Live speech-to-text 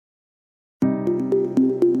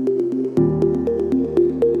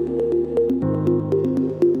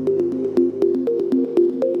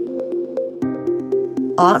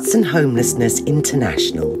Arts and Homelessness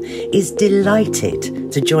International is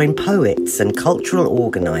delighted to join poets and cultural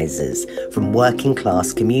organisers from working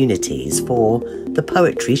class communities for the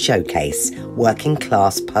Poetry Showcase Working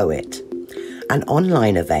Class Poet, an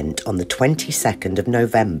online event on the 22nd of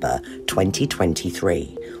November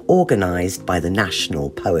 2023, organised by the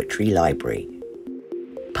National Poetry Library.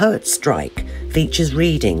 Poet Strike features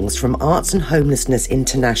readings from Arts and Homelessness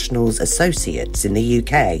International's associates in the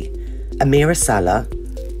UK, Amira Salah,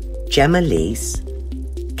 Gemma Lees,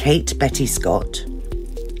 Kate Betty Scott,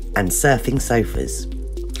 and Surfing Sofas,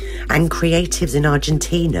 and creatives in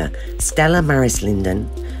Argentina, Stella Maris Linden,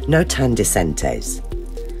 No Tan Distintes,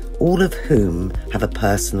 all of whom have a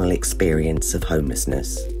personal experience of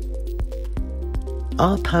homelessness.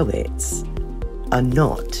 Our poets are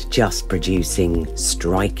not just producing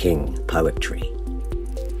striking poetry,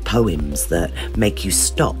 poems that make you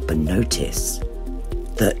stop and notice,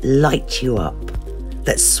 that light you up,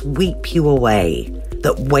 that sweep you away,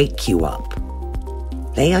 that wake you up.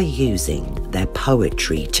 They are using their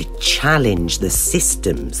poetry to challenge the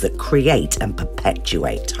systems that create and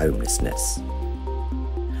perpetuate homelessness.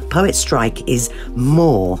 Poet Strike is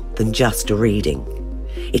more than just a reading.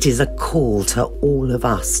 It is a call to all of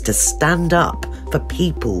us to stand up for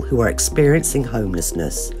people who are experiencing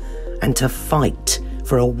homelessness and to fight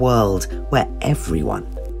for a world where everyone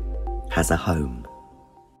has a home.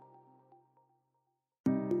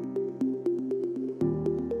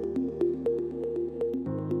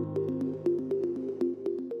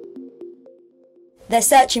 They're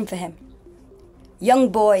searching for him.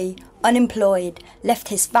 Young boy, unemployed, left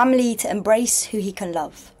his family to embrace who he can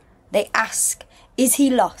love. They ask, is he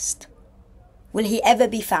lost? Will he ever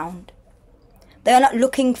be found? They are not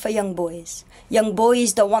looking for young boys. Young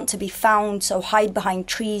boys don't want to be found, so hide behind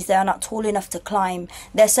trees they are not tall enough to climb.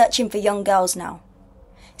 They're searching for young girls now,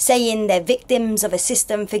 saying they're victims of a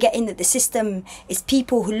system, forgetting that the system is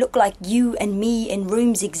people who look like you and me in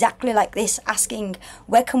rooms exactly like this, asking,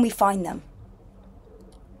 where can we find them?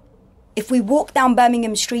 If we walk down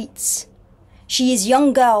Birmingham streets, she is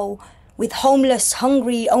young girl with homeless,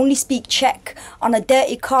 hungry, only speak Czech on a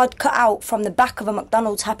dirty card cut out from the back of a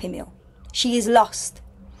McDonald's Happy Meal. She is lost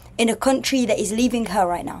in a country that is leaving her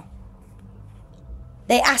right now.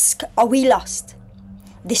 They ask, are we lost?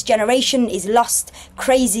 This generation is lost,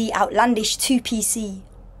 crazy, outlandish, too PC.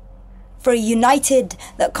 For a united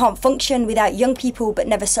that can't function without young people but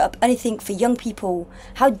never set up anything for young people,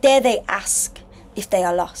 how dare they ask if they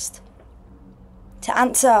are lost? To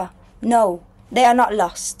answer, no, they are not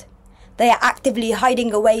lost. They are actively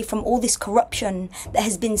hiding away from all this corruption that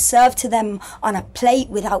has been served to them on a plate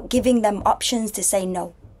without giving them options to say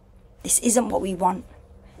no. This isn't what we want,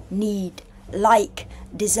 need, like,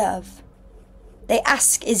 deserve. They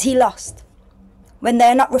ask, is he lost? When they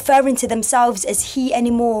are not referring to themselves as he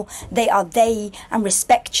anymore, they are they, and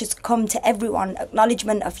respect should come to everyone,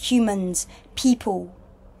 acknowledgement of humans, people.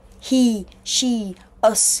 He, she,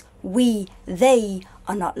 us, we, they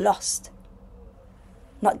are not lost.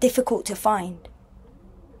 Not difficult to find.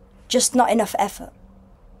 Just not enough effort.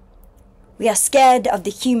 We are scared of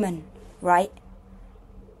the human, right?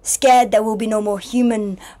 Scared there will be no more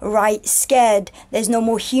human, right? Scared there's no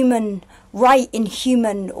more human right in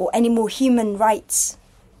human or any more human rights.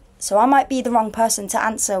 So I might be the wrong person to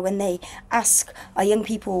answer when they ask, are young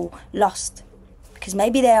people lost? Because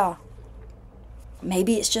maybe they are.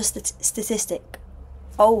 Maybe it's just a statistic.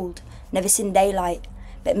 Old, never seen daylight,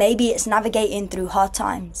 but maybe it's navigating through hard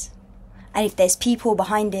times. And if there's people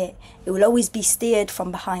behind it, it will always be steered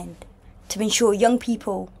from behind to ensure young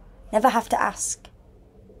people never have to ask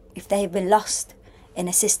if they have been lost in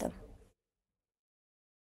a system.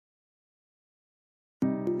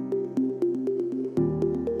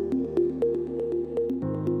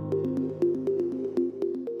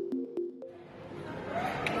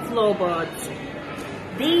 Floorboards.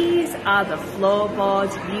 These are the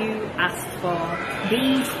floorboards you asked for.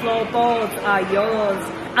 These floorboards are yours.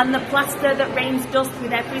 And the plaster that rains dust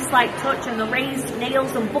with every slight touch and the raised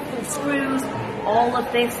nails and buckled screws, all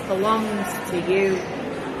of this belongs to you.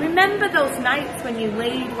 Remember those nights when you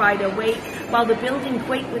laid wide awake while the building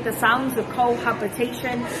quaked with the sounds of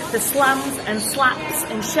cohabitation, the slams and slaps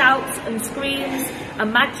and shouts and screams,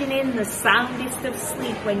 imagining the soundest of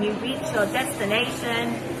sleep when you reach your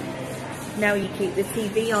destination. Now you keep the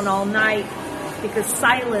TV on all night because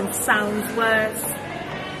silence sounds worse.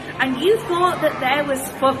 And you thought that there was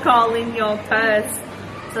fuck all in your purse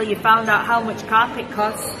till you found out how much carpet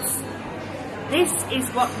costs. This is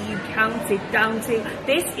what you counted down to.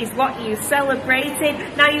 This is what you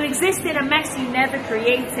celebrated. Now you exist in a mess you never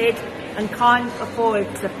created and can't afford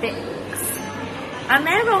to fix. And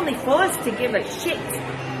they're only forced to give a shit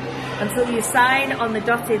until you sign on the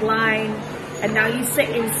dotted line. And now you sit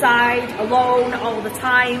inside alone all the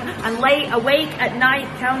time and lay awake at night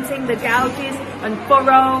counting the gouges and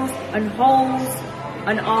furrows and holes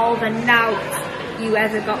and all the nout you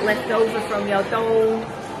ever got left over from your dole.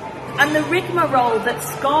 And the rigmarole that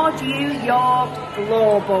scored you your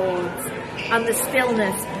floorboards. And the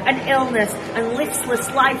stillness and illness and listless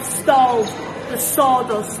life stalled. The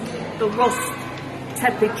sawdust, the rust,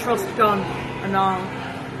 tepid trust gone and all.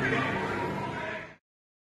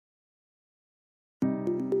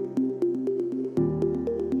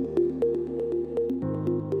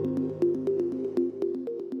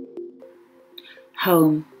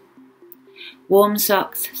 Home. Warm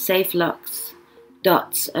socks, safe locks,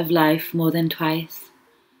 dots of life more than twice.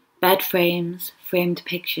 Bed frames, framed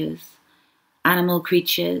pictures, animal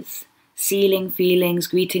creatures, ceiling feelings,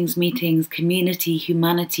 greetings, meetings, community,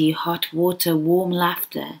 humanity, hot water, warm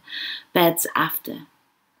laughter, beds after.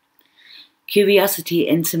 Curiosity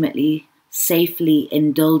intimately, safely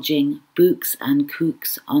indulging, books and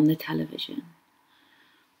kooks on the television.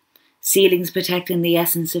 Ceilings protecting the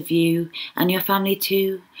essence of you and your family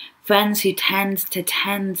too. Friends who tend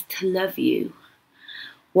to love you.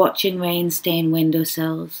 Watching rain stain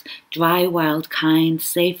windowsills. Dry, wild, kind,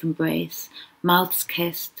 safe embrace. Mouths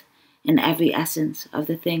kissed in every essence of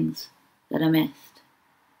the things that are missed.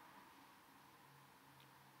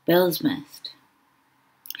 Bills missed.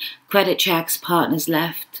 Credit checks, partners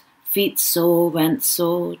left. Feet sore, rent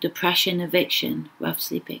sore. Depression, eviction, rough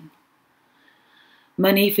sleeping.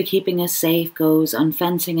 Money for keeping us safe goes on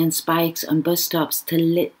fencing and spikes on bus stops to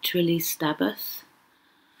literally stab us.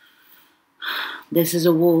 This is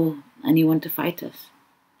a war and you want to fight us.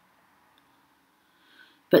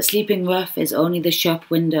 But sleeping rough is only the shop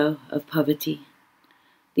window of poverty.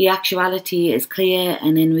 The actuality is clear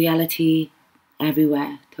and in reality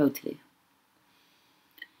everywhere, totally.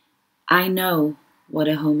 I know what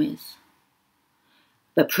a home is.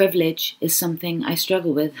 But privilege is something I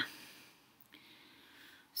struggle with.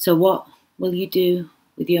 So what will you do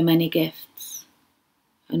with your many gifts?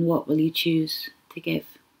 And what will you choose to give?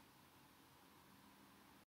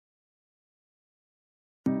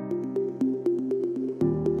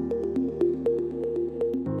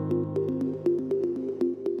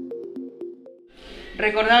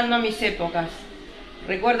 Recordando mis épocas.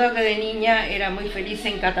 Recuerdo que de niña era muy feliz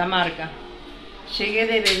en Catamarca. Llegué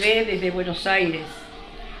de bebé desde Buenos Aires.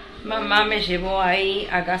 Mamá me llevó ahí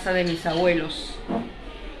a casa de mis abuelos.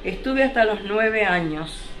 Estuve hasta los 9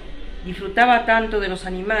 años. Disfrutaba tanto de los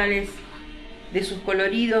animales, de sus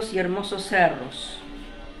coloridos y hermosos cerros.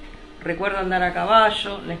 Recuerdo andar a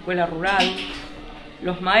caballo, la escuela rural,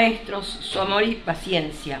 los maestros, su amor y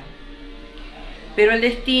paciencia. Pero el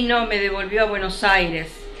destino me devolvió a Buenos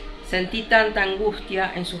Aires. Sentí tanta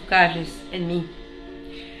angustia en sus calles, en mí.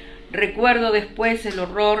 Recuerdo después el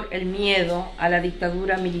horror, el miedo a la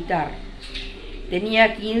dictadura militar.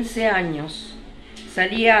 Tenía 15 años.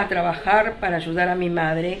 Salía a trabajar para ayudar a mi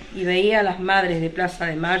madre y veía a las madres de Plaza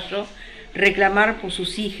de Mayo reclamar por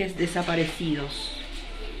sus hijos desaparecidos.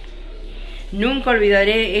 Nunca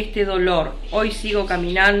olvidaré este dolor. Hoy sigo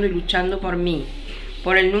caminando y luchando por mí,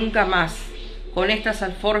 por el nunca más, con estas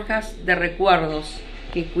alforjas de recuerdos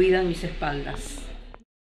que cuidan mis espaldas.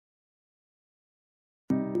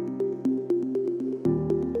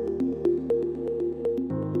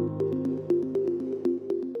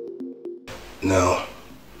 Now,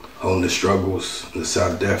 homeless struggles, the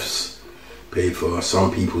sad deaths, paid for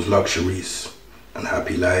some people's luxuries and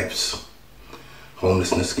happy lives.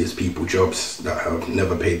 Homelessness gives people jobs that have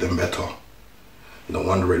never paid them better. No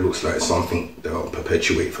wonder it looks like something they'll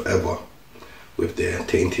perpetuate forever with their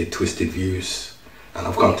tainted, twisted views. And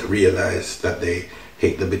I've come to realize that they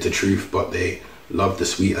hate the bitter truth, but they love the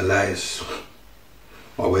sweeter lies.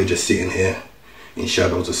 While we're just sitting here in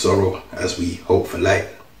shadows of sorrow as we hope for light.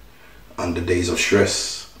 Under days of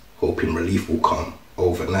stress, hoping relief will come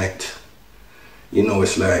overnight. You know,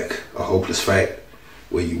 it's like a hopeless fight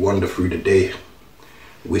where you wander through the day,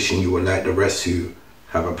 wishing you were like the rest who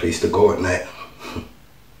have a place to go at night.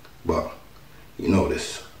 But you know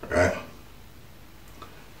this, right?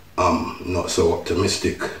 I'm not so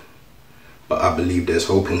optimistic, but I believe there's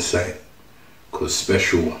hope in sight, because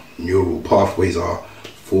special neural pathways are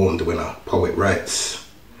formed when a poet writes.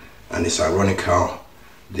 And it's ironic how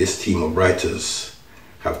this team of writers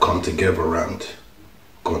have come together and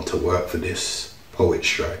gone to work for this poet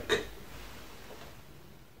strike.